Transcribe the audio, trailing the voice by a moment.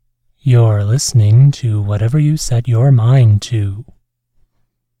You're listening to Whatever You Set Your Mind To.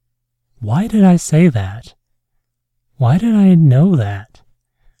 Why did I say that? Why did I know that?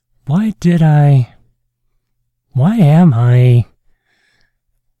 Why am I?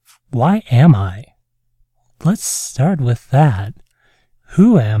 Let's start with that.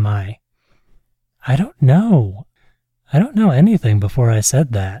 Who am I? I don't know. I don't know anything before I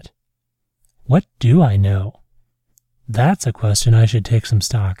said that. What do I know? That's a question I should take some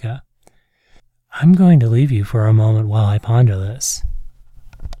stock of. I'm going to leave you for a moment while I ponder this.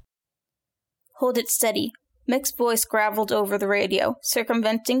 Hold it steady. Mick's voice graveled over the radio,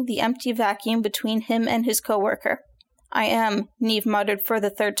 circumventing the empty vacuum between him and his coworker. I am, Neve muttered for the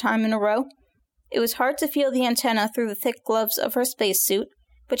third time in a row. It was hard to feel the antenna through the thick gloves of her spacesuit,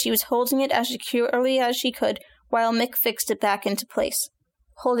 but she was holding it as securely as she could while Mick fixed it back into place.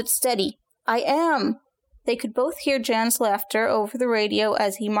 Hold it steady. I am! They could both hear Jan's laughter over the radio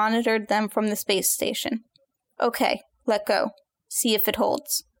as he monitored them from the space station. Okay, let go. See if it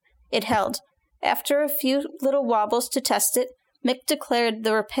holds. It held. After a few little wobbles to test it, Mick declared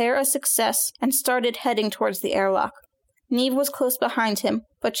the repair a success and started heading towards the airlock. Neve was close behind him,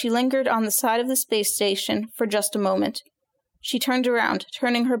 but she lingered on the side of the space station for just a moment. She turned around,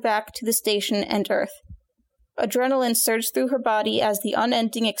 turning her back to the station and Earth. Adrenaline surged through her body as the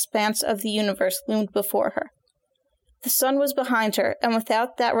unending expanse of the universe loomed before her. The sun was behind her, and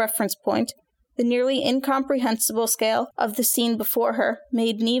without that reference point, the nearly incomprehensible scale of the scene before her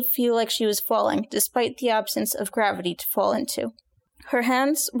made Neve feel like she was falling, despite the absence of gravity to fall into. Her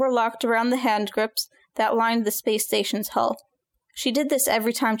hands were locked around the hand grips that lined the space station's hull. She did this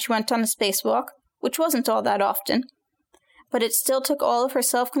every time she went on a spacewalk, which wasn't all that often, but it still took all of her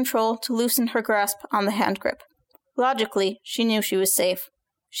self-control to loosen her grasp on the hand grip. Logically, she knew she was safe.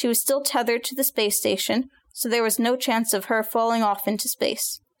 She was still tethered to the space station, so there was no chance of her falling off into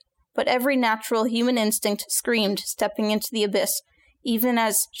space. But every natural human instinct screamed, stepping into the abyss, even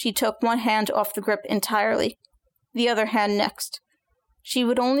as she took one hand off the grip entirely, the other hand next. She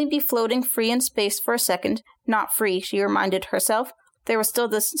would only be floating free in space for a second, not free, she reminded herself. There was still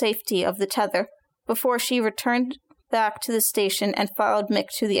the safety of the tether, before she returned back to the station and followed Mick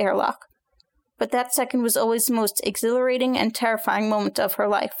to the airlock. But that second was always the most exhilarating and terrifying moment of her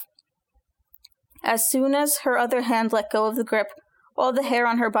life. As soon as her other hand let go of the grip, all the hair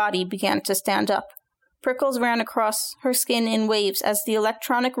on her body began to stand up. Prickles ran across her skin in waves as the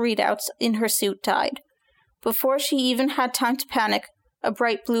electronic readouts in her suit died. Before she even had time to panic, a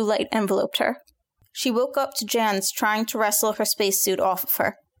bright blue light enveloped her. She woke up to Jan's trying to wrestle her spacesuit off of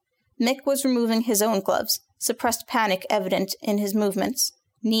her. Mick was removing his own gloves, suppressed panic evident in his movements.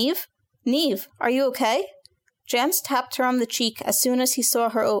 Neve? Neve, are you okay? Jans tapped her on the cheek as soon as he saw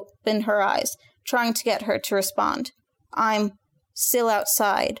her open her eyes, trying to get her to respond. I'm still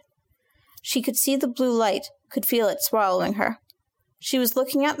outside. She could see the blue light, could feel it swallowing her. She was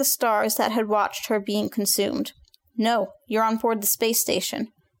looking at the stars that had watched her being consumed. No, you're on board the space station.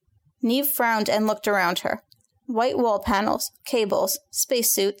 Neve frowned and looked around her. White wall panels, cables,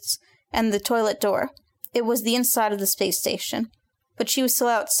 spacesuits, and the toilet door. It was the inside of the space station. But she was still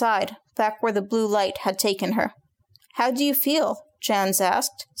outside, back where the blue light had taken her. How do you feel? Jans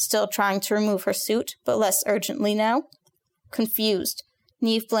asked, still trying to remove her suit, but less urgently now. Confused.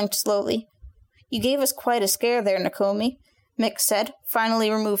 Neve blinked slowly. You gave us quite a scare there, Nakomi, Mick said, finally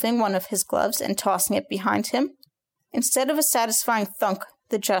removing one of his gloves and tossing it behind him. Instead of a satisfying thunk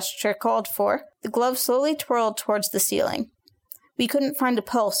the gesture called for, the glove slowly twirled towards the ceiling. We couldn't find a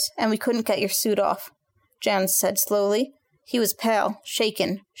pulse, and we couldn't get your suit off, Jans said slowly. He was pale,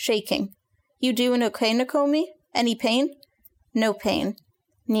 shaking. You doing okay, Nakomi? Any pain? No pain,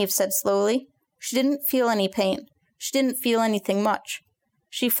 Neve said slowly. She didn't feel any pain. She didn't feel anything much.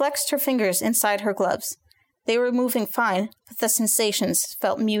 She flexed her fingers inside her gloves. They were moving fine, but the sensations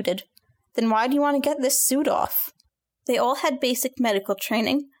felt muted. Then why do you want to get this suit off? They all had basic medical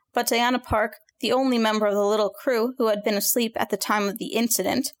training, but Diana Park, the only member of the little crew who had been asleep at the time of the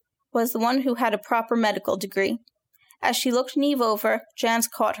incident, was the one who had a proper medical degree. As she looked Neve over, Jans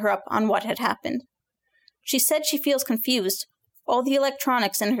caught her up on what had happened. She said she feels confused. All the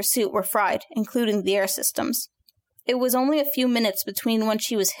electronics in her suit were fried, including the air systems. It was only a few minutes between when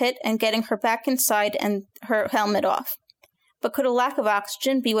she was hit and getting her back inside and her helmet off. But could a lack of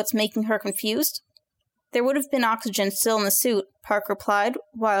oxygen be what's making her confused? There would have been oxygen still in the suit, Park replied,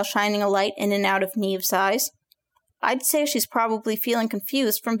 while shining a light in and out of Neve's eyes. I'd say she's probably feeling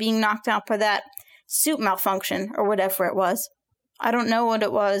confused from being knocked out by that suit malfunction, or whatever it was. I don't know what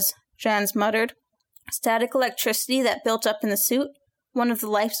it was, Jans muttered. Static electricity that built up in the suit? One of the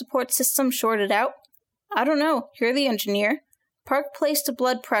life support systems shorted out? I don't know. You're the engineer. Park placed a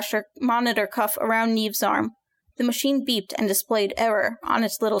blood pressure monitor cuff around Neve's arm. The machine beeped and displayed error on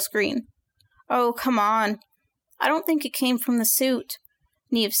its little screen. "Oh, come on. I don't think it came from the suit,"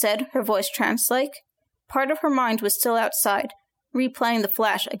 Neve said, her voice trance-like. Part of her mind was still outside, replaying the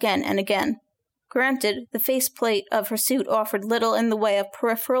flash again and again. Granted, the faceplate of her suit offered little in the way of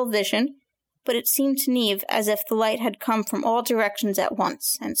peripheral vision, but it seemed to Neve as if the light had come from all directions at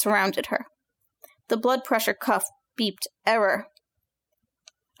once and surrounded her. The blood pressure cuff beeped error.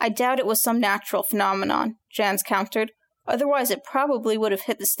 "I doubt it was some natural phenomenon," Jans countered. "Otherwise it probably would have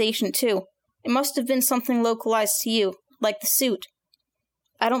hit the station too. It must have been something localized to you, like the suit."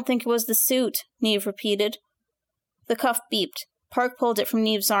 "I don't think it was the suit," Neve repeated. The cuff beeped. Park pulled it from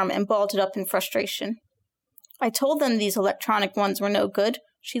Neve's arm and balled it up in frustration. "I told them these electronic ones were no good,"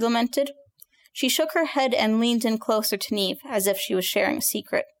 she lamented. She shook her head and leaned in closer to Neve, as if she was sharing a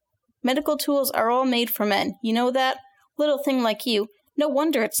secret. "Medical tools are all made for men, you know that? Little thing like you, no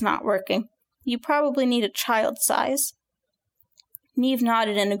wonder it's not working. You probably need a child size." Neve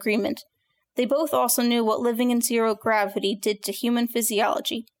nodded in agreement. They both also knew what living in zero gravity did to human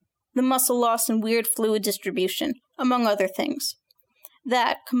physiology. The muscle loss and weird fluid distribution, among other things.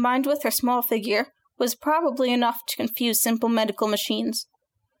 That, combined with her small figure, was probably enough to confuse simple medical machines.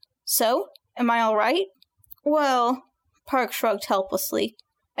 "So, am I all right?" "Well," Park shrugged helplessly.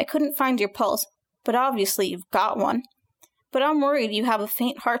 "I couldn't find your pulse, but obviously you've got one. But I'm worried you have a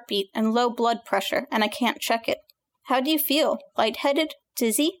faint heartbeat and low blood pressure, and I can't check it. How do you feel? Lightheaded?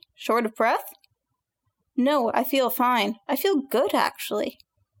 Dizzy? Short of breath?" "No, I feel fine. I feel good, actually."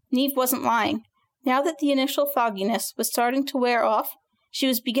 Neve wasn't lying. Now that the initial fogginess was starting to wear off, she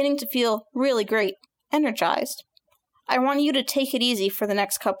was beginning to feel really great, energized. "I want you to take it easy for the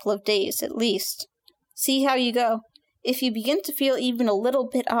next couple of days, at least. See how you go. If you begin to feel even a little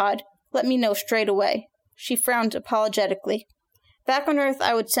bit odd, let me know straight away." She frowned apologetically. "Back on Earth,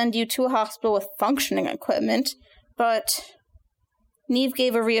 I would send you to a hospital with functioning equipment, but—" Neve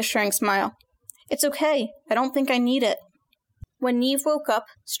gave a reassuring smile. "It's okay. I don't think I need it." When Neve woke up,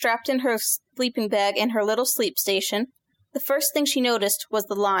 strapped in her sleeping bag in her little sleep station, the first thing she noticed was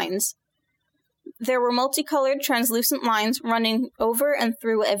the lines. There were multicolored, translucent lines running over and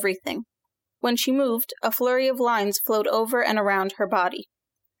through everything. When she moved, a flurry of lines flowed over and around her body.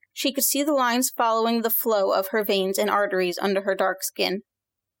 She could see the lines following the flow of her veins and arteries under her dark skin.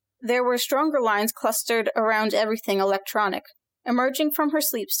 There were stronger lines clustered around everything electronic. Emerging from her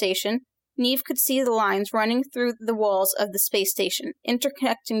sleep station, Neve could see the lines running through the walls of the space station,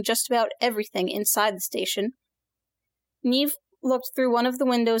 interconnecting just about everything inside the station. Neve looked through one of the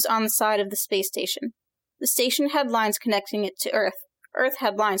windows on the side of the space station. The station had lines connecting it to Earth. Earth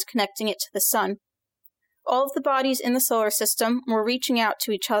had lines connecting it to the sun. All of the bodies in the solar system were reaching out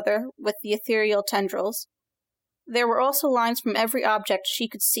to each other with the ethereal tendrils. There were also lines from every object she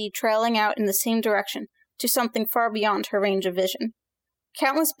could see trailing out in the same direction to something far beyond her range of vision.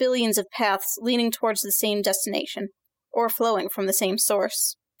 Countless billions of paths leading towards the same destination, or flowing from the same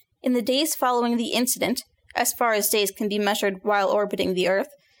source. In the days following the incident, as far as days can be measured while orbiting the Earth,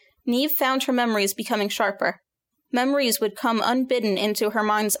 Neve found her memories becoming sharper. Memories would come unbidden into her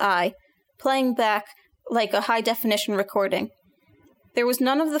mind's eye, playing back like a high-definition recording. There was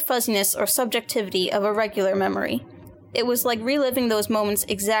none of the fuzziness or subjectivity of a regular memory. It was like reliving those moments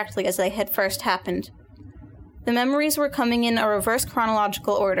exactly as they had first happened. The memories were coming in a reverse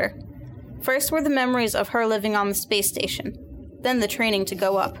chronological order. First were the memories of her living on the space station, then the training to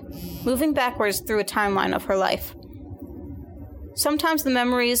go up, moving backwards through a timeline of her life. Sometimes the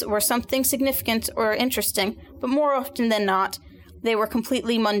memories were something significant or interesting, but more often than not, they were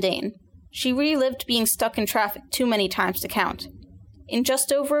completely mundane. She relived being stuck in traffic too many times to count. In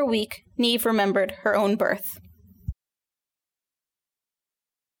just over a week, Neve remembered her own birth.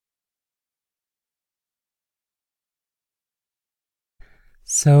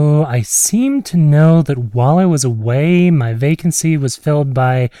 So I seem to know that while I was away, my vacancy was filled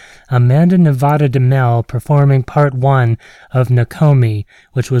by Amanda Nevada DeMel performing part 1 of Nakomi,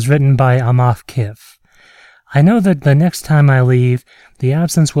 which was written by Amof Kif. I know that the next time I leave, the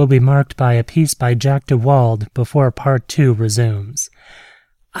absence will be marked by a piece by Jack DeWald before part 2 resumes.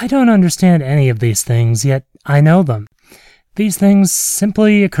 I don't understand any of these things, yet I know them. These things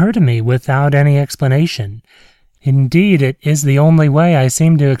simply occur to me without any explanation. Indeed, it is the only way I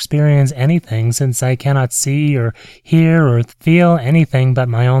seem to experience anything, since I cannot see or hear or feel anything but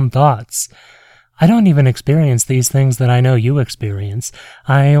my own thoughts. I don't even experience these things that I know you experience.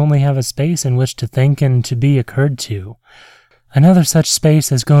 I only have a space in which to think and to be occurred to. Another such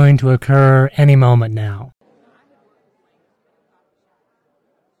space is going to occur any moment now.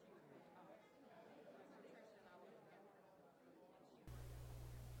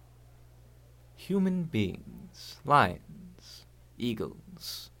 Human beings, lions,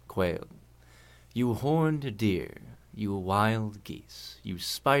 eagles, quail, you horned deer, you wild geese, you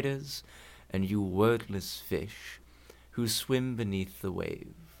spiders, and you wordless fish who swim beneath the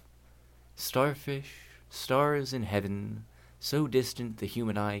wave. Starfish, stars in heaven, so distant the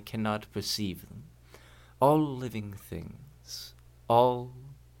human eye cannot perceive them. All living things, all.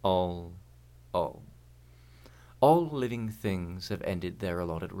 All living things have ended their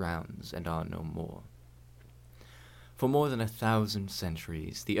allotted rounds and are no more. For more than 1,000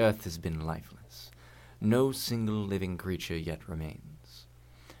 centuries the earth has been lifeless. No single living creature yet remains,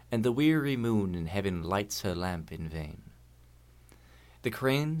 and the weary moon in heaven lights her lamp in vain. The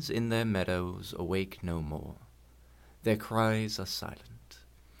cranes in their meadows awake no more. Their cries are silent.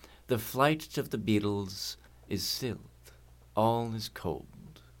 The flight of the beetles is stilled. All is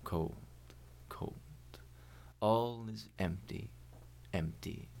cold, cold, cold. All is empty,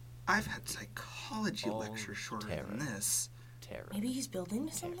 empty. I've had psychology lectures shorter than this. Terror. Maybe he's building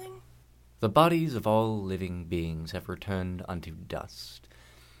something? The bodies of all living beings have returned unto dust,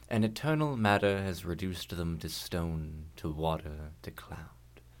 and eternal matter has reduced them to stone, to water, to cloud.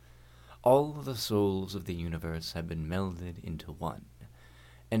 All the souls of the universe have been melded into one,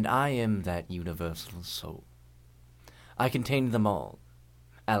 and I am that universal soul. I contain them all.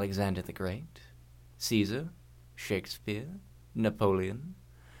 Alexander the Great, Caesar, Shakespeare, Napoleon,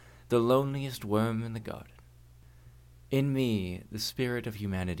 the loneliest worm in the garden. In me, the spirit of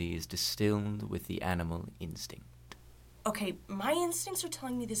humanity is distilled with the animal instinct. Okay, my instincts are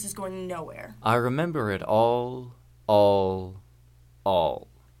telling me this is going nowhere. I remember it all. I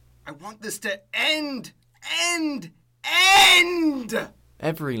want this to end! End!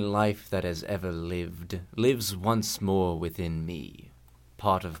 Every life that has ever lived lives once more within me,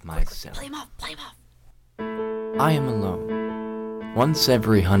 part of myself. Play him off! I am alone. Once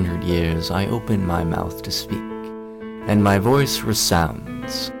every 100 years I open my mouth to speak, and my voice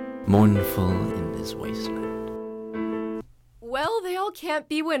resounds, mournful in this wasteland. Well, they all can't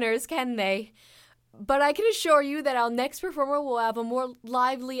be winners, can they? But I can assure you that our next performer will have a more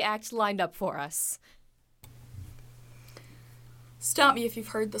lively act lined up for us. Stop me if you've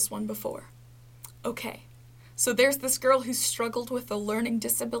heard this one before. Okay, so there's this girl who's struggled with a learning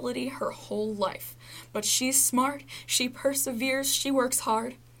disability her whole life. But she's smart, she perseveres, she works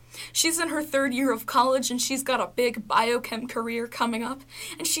hard. She's in her 3rd year of college and she's got a big biochem career coming up,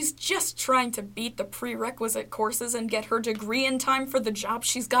 and she's just trying to beat the prerequisite courses and get her degree in time for the job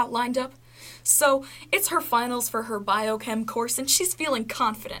she's got lined up. So, it's her finals for her biochem course and she's feeling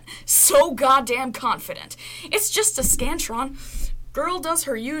confident. So goddamn confident. It's just a Scantron. Girl does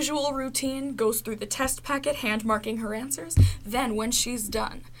her usual routine, goes through the test packet, hand-marking her answers. Then, when she's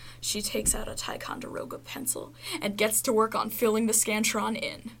done, she takes out a Ticonderoga pencil and gets to work on filling the Scantron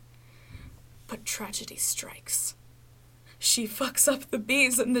in. But tragedy strikes. She fucks up the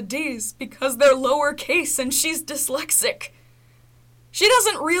B's and the D's because they're lowercase and she's dyslexic. She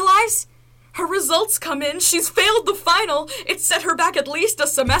doesn't realize. Her results come in, she's failed the final. It set her back at least a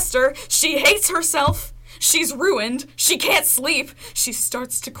semester. She hates herself. She's ruined. She can't sleep. She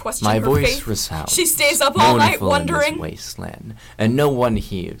starts to question her faith. My voice resounds. She stays up all night wondering. In this wasteland, and no one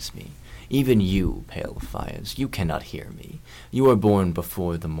hears me. Even you, pale fires, you cannot hear me. You are born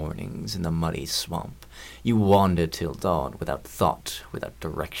before the mornings in the muddy swamp. You wander till dawn without thought, without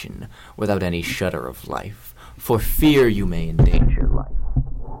direction, without any shudder of life. For fear you may endanger life.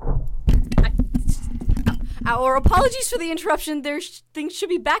 Our apologies for the interruption. Things should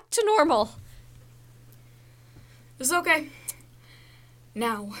be back to normal. It's okay.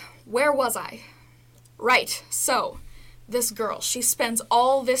 Now, where was I? Right, so, this girl, she spends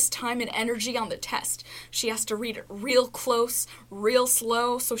all this time and energy on the test. She has to read it real close, real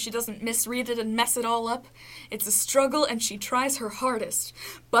slow, so she doesn't misread it and mess it all up. It's a struggle, and she tries her hardest.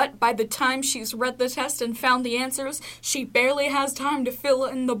 But by the time she's read the test and found the answers, she barely has time to fill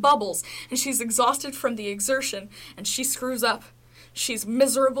in the bubbles, and she's exhausted from the exertion, and she screws up. She's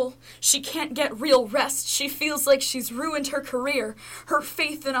miserable. She can't get real rest. She feels like she's ruined her career. Her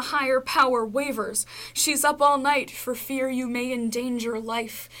faith in a higher power wavers. She's up all night for fear you may endanger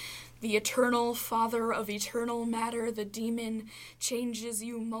life. The eternal father of eternal matter, the demon, changes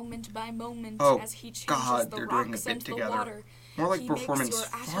you moment by moment as he changes the rocks and the water. More like performance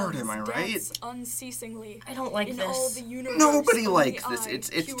fart, am I right? Unceasingly. I don't like this. Nobody likes this.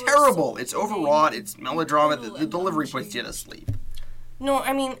 It's terrible. It's overwrought. It's melodrama. The delivery puts you to sleep. No,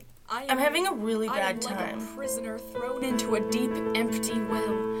 I mean, I'm having a really bad time. I am like a prisoner thrown into a deep, empty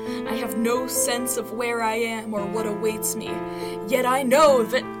well. I have no sense of where I am or what awaits me. Yet I know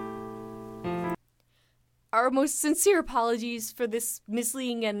that... Our most sincere apologies for this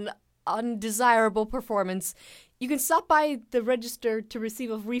misleading and undesirable performance, you can stop by the register to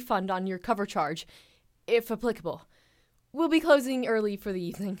receive a refund on your cover charge, if applicable. We'll be closing early for the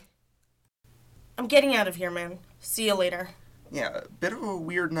evening. I'm getting out of here, man. See you later. Yeah, a bit of a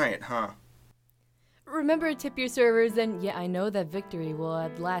weird night, huh? Remember to tip your servers, and I know that victory will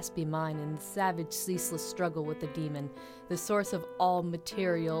at last be mine in the savage, ceaseless struggle with the demon, the source of all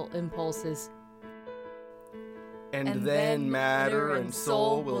material impulses. And then matter and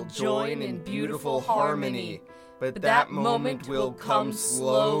soul will join in beautiful harmony, but that moment will come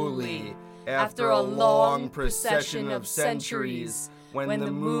slowly, after a long procession of centuries, when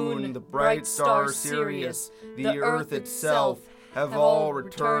the moon, the bright star Sirius, the earth itself have all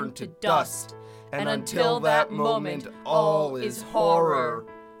returned to dust, and until that moment all is horror,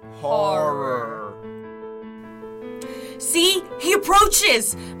 horror. See? He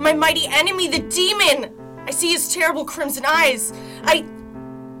approaches! My mighty enemy, the demon! I see his terrible crimson eyes.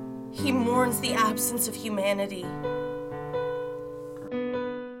 He mourns the absence of humanity.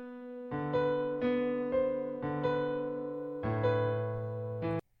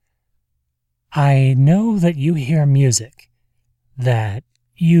 I know that you hear music, that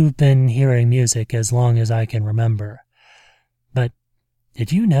you've been hearing music as long as I can remember. But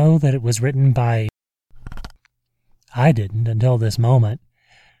did you know that it was written by... I didn't until this moment.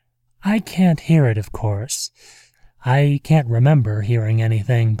 I can't hear it, of course. I can't remember hearing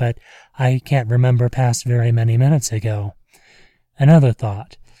anything, but I can't remember past very many minutes ago. Another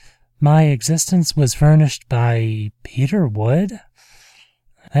thought. My existence was furnished by Peter Wood?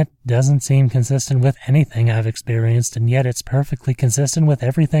 That doesn't seem consistent with anything I've experienced, and yet it's perfectly consistent with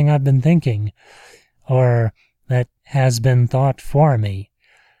everything I've been thinking, or that has been thought for me.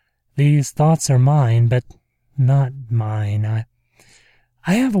 These thoughts are mine, but not mine.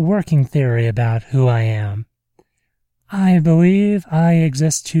 I have a working theory about who I am. I believe I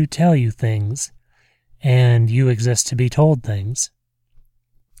exist to tell you things, and you exist to be told things.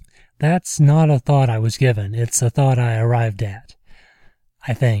 That's not a thought I was given, it's a thought I arrived at.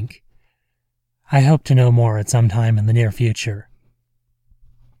 I think. I hope to know more at some time in the near future.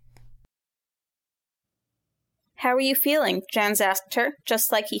 How are you feeling? Jans asked her,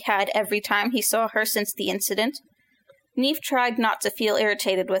 just like he had every time he saw her since the incident. Neve tried not to feel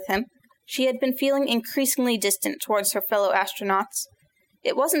irritated with him. She had been feeling increasingly distant towards her fellow astronauts.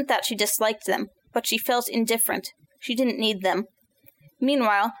 It wasn't that she disliked them, but she felt indifferent. She didn't need them.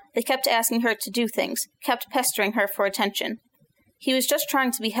 Meanwhile, they kept asking her to do things, kept pestering her for attention. He was just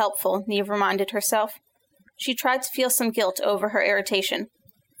trying to be helpful, Neve reminded herself. She tried to feel some guilt over her irritation.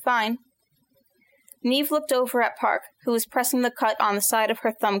 Fine. Neve looked over at Park, who was pressing the cut on the side of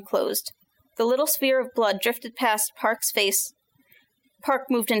her thumb closed. The little sphere of blood drifted past Park's face. Park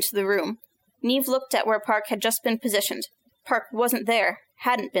moved into the room. Neve looked at where Park had just been positioned. Park wasn't there,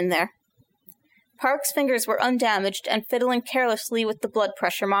 hadn't been there. Park's fingers were undamaged and fiddling carelessly with the blood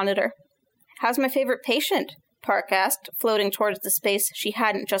pressure monitor. "How's my favorite patient?" Park asked, floating towards the space she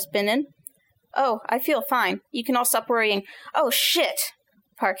hadn't just been in. "Oh, I feel fine. You can all stop worrying." "Oh, shit!"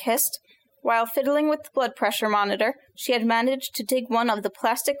 Park hissed. While fiddling with the blood pressure monitor, she had managed to dig one of the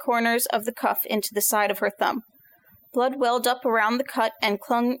plastic corners of the cuff into the side of her thumb. Blood welled up around the cut and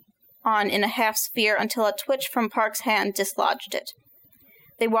clung on in a half-sphere until a twitch from Park's hand dislodged it.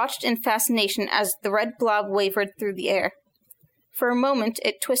 They watched in fascination as the red blob wavered through the air. For a moment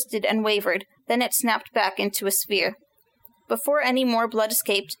it twisted and wavered, then it snapped back into a sphere. Before any more blood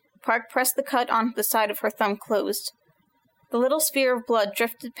escaped, Park pressed the cut on the side of her thumb closed. The little sphere of blood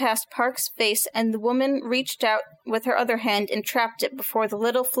drifted past Park's face, and the woman reached out with her other hand and trapped it before the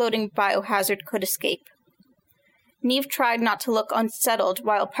little floating biohazard could escape. Neve tried not to look unsettled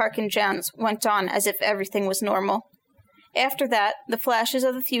while Park and Jans went on as if everything was normal. After that, the flashes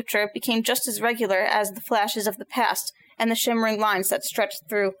of the future became just as regular as the flashes of the past, and the shimmering lines that stretched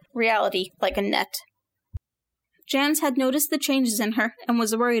through reality like a net. Jans had noticed the changes in her and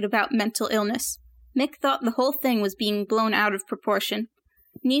was worried about mental illness. Mick thought the whole thing was being blown out of proportion.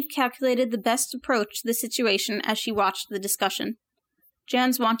 Neve calculated the best approach to the situation as she watched the discussion.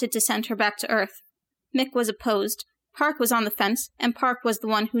 Jans wanted to send her back to Earth. Mick was opposed. Park was on the fence, and Park was the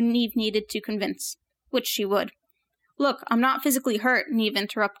one who Neve needed to convince. Which she would. "Look, I'm not physically hurt," Neve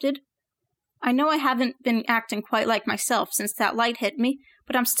interrupted. "I know I haven't been acting quite like myself since that light hit me,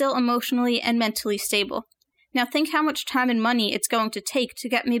 but I'm still emotionally and mentally stable. Now think how much time and money it's going to take to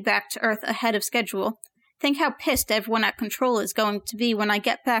get me back to Earth ahead of schedule. Think how pissed everyone at Control is going to be when I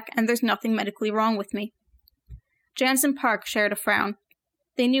get back and there's nothing medically wrong with me." Jans and Park shared a frown.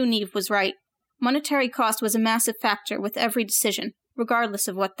 They knew Neve was right. Monetary cost was a massive factor with every decision, regardless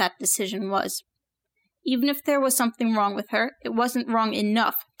of what that decision was. Even if there was something wrong with her, it wasn't wrong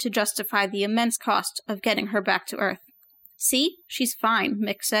enough to justify the immense cost of getting her back to Earth. See? She's fine,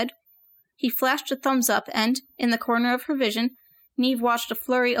 Mick said. He flashed a thumbs up and, in the corner of her vision, Neve watched a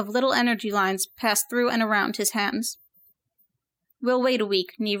flurry of little energy lines pass through and around his hands. We'll wait a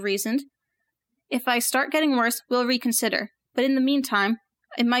week, Neve reasoned. If I start getting worse, we'll reconsider. But in the meantime,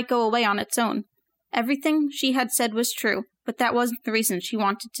 it might go away on its own. Everything she had said was true, but that wasn't the reason she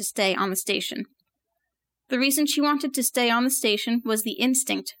wanted to stay on the station. The reason she wanted to stay on the station was the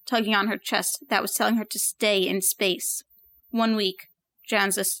instinct tugging on her chest that was telling her to stay in space. 1 week,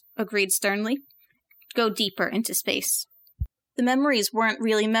 Janzus agreed sternly. Go deeper into space. The memories weren't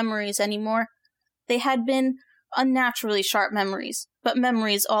really memories anymore. They had been unnaturally sharp memories, but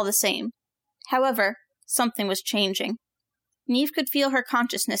memories all the same. However, something was changing. Neve could feel her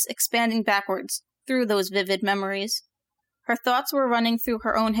consciousness expanding backwards through those vivid memories. Her thoughts were running through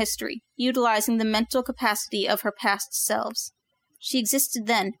her own history, utilizing the mental capacity of her past selves. She existed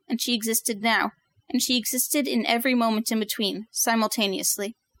then, and she existed now, and she existed in every moment in between,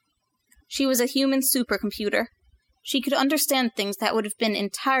 simultaneously. She was a human supercomputer. She could understand things that would have been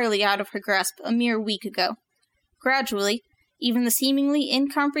entirely out of her grasp a mere week ago. Gradually, even the seemingly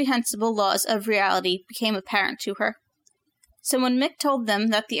incomprehensible laws of reality became apparent to her. So when Mick told them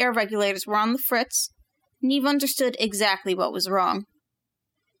that the air regulators were on the fritz, Neve understood exactly what was wrong.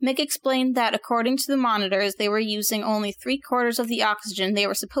 Mick explained that according to the monitors, they were using only 3/4 of the oxygen they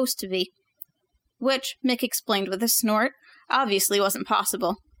were supposed to be, which, Mick explained with a snort, obviously wasn't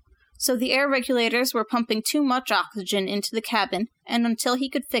possible. So the air regulators were pumping too much oxygen into the cabin, and until he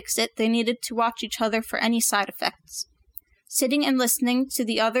could fix it, they needed to watch each other for any side effects. Sitting and listening to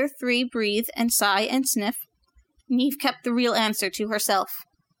the other 3 breathe and sigh and sniff, Neve kept the real answer to herself.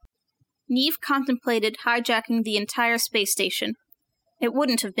 Neve contemplated hijacking the entire space station. It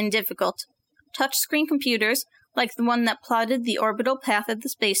wouldn't have been difficult. Touchscreen computers, like the one that plotted the orbital path of the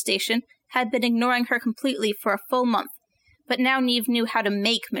space station, had been ignoring her completely for a full month, but now Neve knew how to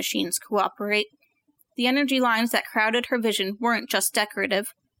make machines cooperate. The energy lines that crowded her vision weren't just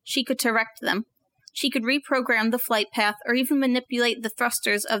decorative. She could direct them. She could reprogram the flight path or even manipulate the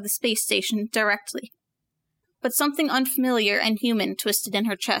thrusters of the space station directly. But something unfamiliar and human twisted in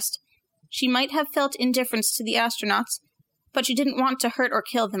her chest. She might have felt indifference to the astronauts, but she didn't want to hurt or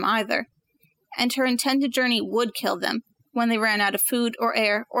kill them either. And her intended journey would kill them, when they ran out of food or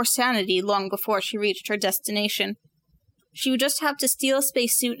air or sanity long before she reached her destination. She would just have to steal a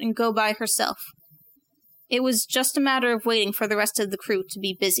spacesuit and go by herself. It was just a matter of waiting for the rest of the crew to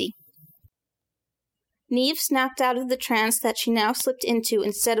be busy. Neve snapped out of the trance that she now slipped into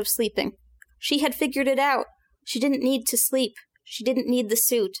instead of sleeping. She had figured it out. She didn't need to sleep. She didn't need the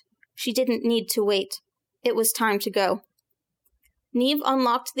suit. She didn't need to wait. It was time to go. Neve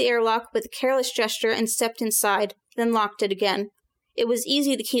unlocked the airlock with a careless gesture and stepped inside, then locked it again. It was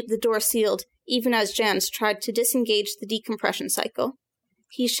easy to keep the door sealed, even as Jans tried to disengage the decompression cycle.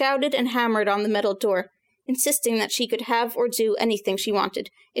 He shouted and hammered on the metal door, insisting that she could have or do anything she wanted,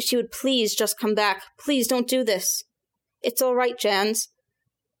 if she would please just come back. Please don't do this. It's all right, Jans.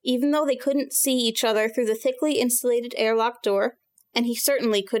 Even though they couldn't see each other through the thickly insulated airlock door, and he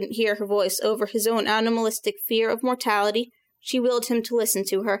certainly couldn't hear her voice over his own animalistic fear of mortality, she willed him to listen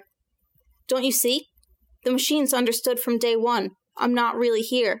to her. Don't you see? The machines understood from day one. I'm not really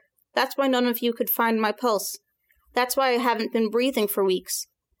here. That's why none of you could find my pulse. That's why I haven't been breathing for weeks.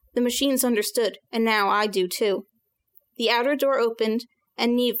 The machines understood, and now I do too. The outer door opened,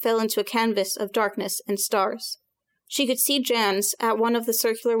 and Neve fell into a canvas of darkness and stars. She could see Jans at one of the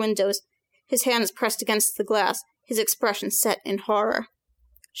circular windows, his hands pressed against the glass, his expression set in horror.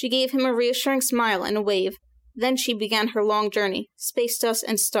 She gave him a reassuring smile and a wave. Then she began her long journey, space dust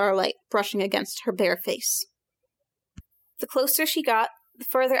and starlight brushing against her bare face. The closer she got, the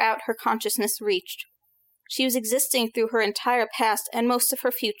further out her consciousness reached. She was existing through her entire past and most of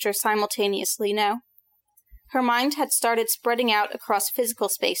her future simultaneously now. Her mind had started spreading out across physical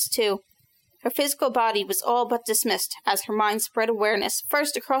space, too. Her physical body was all but dismissed as her mind spread awareness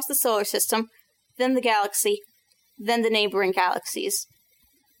first across the solar system, then the galaxy, then the neighboring galaxies.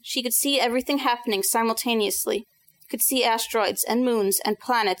 She could see everything happening simultaneously, could see asteroids and moons and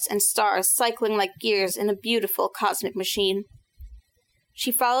planets and stars cycling like gears in a beautiful cosmic machine.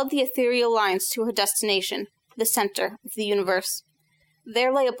 She followed the ethereal lines to her destination, the center of the universe.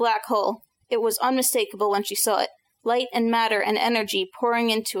 There lay a black hole. It was unmistakable when she saw it, light and matter and energy pouring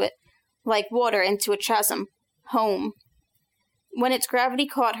into it, like water into a chasm. Home. When its gravity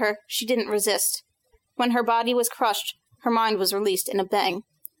caught her, she didn't resist. When her body was crushed, her mind was released in a bang.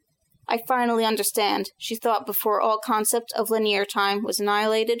 I finally understand, she thought before all concept of linear time was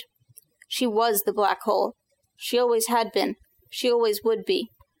annihilated. She was the black hole. She always had been. She always would be.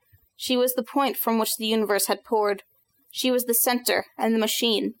 She was the point from which the universe had poured. She was the center and the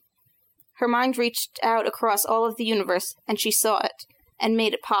machine. Her mind reached out across all of the universe, and she saw it, and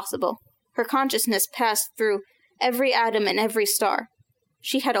made it possible. Her consciousness passed through every atom and every star.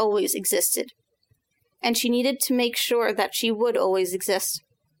 She had always existed. And she needed to make sure that she would always exist.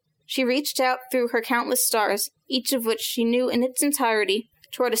 She reached out through her countless stars, each of which she knew in its entirety,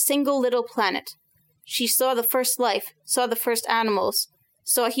 toward a single little planet. She saw the first life, saw the first animals,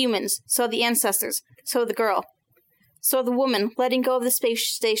 saw humans, saw the ancestors, saw the girl, saw the woman letting go of the space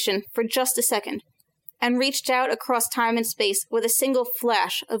station for just a second, and reached out across time and space with a single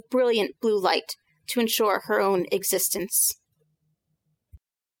flash of brilliant blue light to ensure her own existence.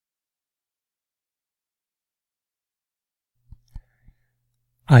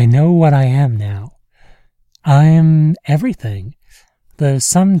 I know what I am now. I am everything. The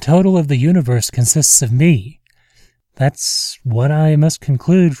sum total of the universe consists of me. That's what I must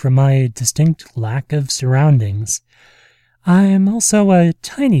conclude from my distinct lack of surroundings. I am also a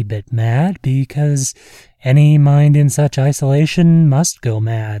tiny bit mad because any mind in such isolation must go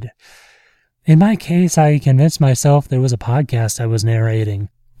mad. In my case, I convinced myself there was a podcast I was narrating.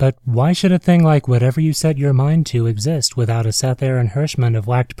 But why should a thing like Whatever You Set Your Mind To exist without a Seth Aaron Hirschman of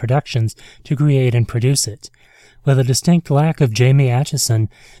Whacked Productions to create and produce it, with a distinct lack of Jamie Atchison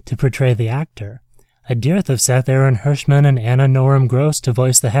to portray the actor, a dearth of Seth Aaron Hirschman and Anna Norum Gross to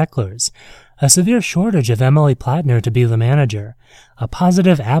voice the hecklers, a severe shortage of Emily Plattner to be the manager, a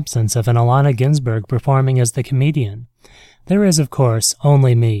positive absence of an Alana Ginsberg performing as the comedian? There is, of course,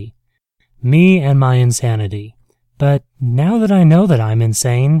 only me. Me and my insanity. But now that I know that I'm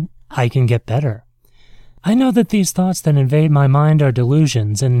insane, I can get better. I know that these thoughts that invade my mind are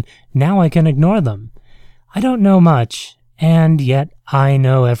delusions, and now I can ignore them. I don't know much, and yet I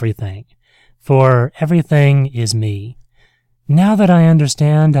know everything. For everything is me. Now that I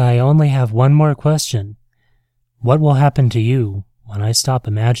understand, I only have one more question. What will happen to you when I stop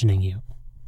imagining you?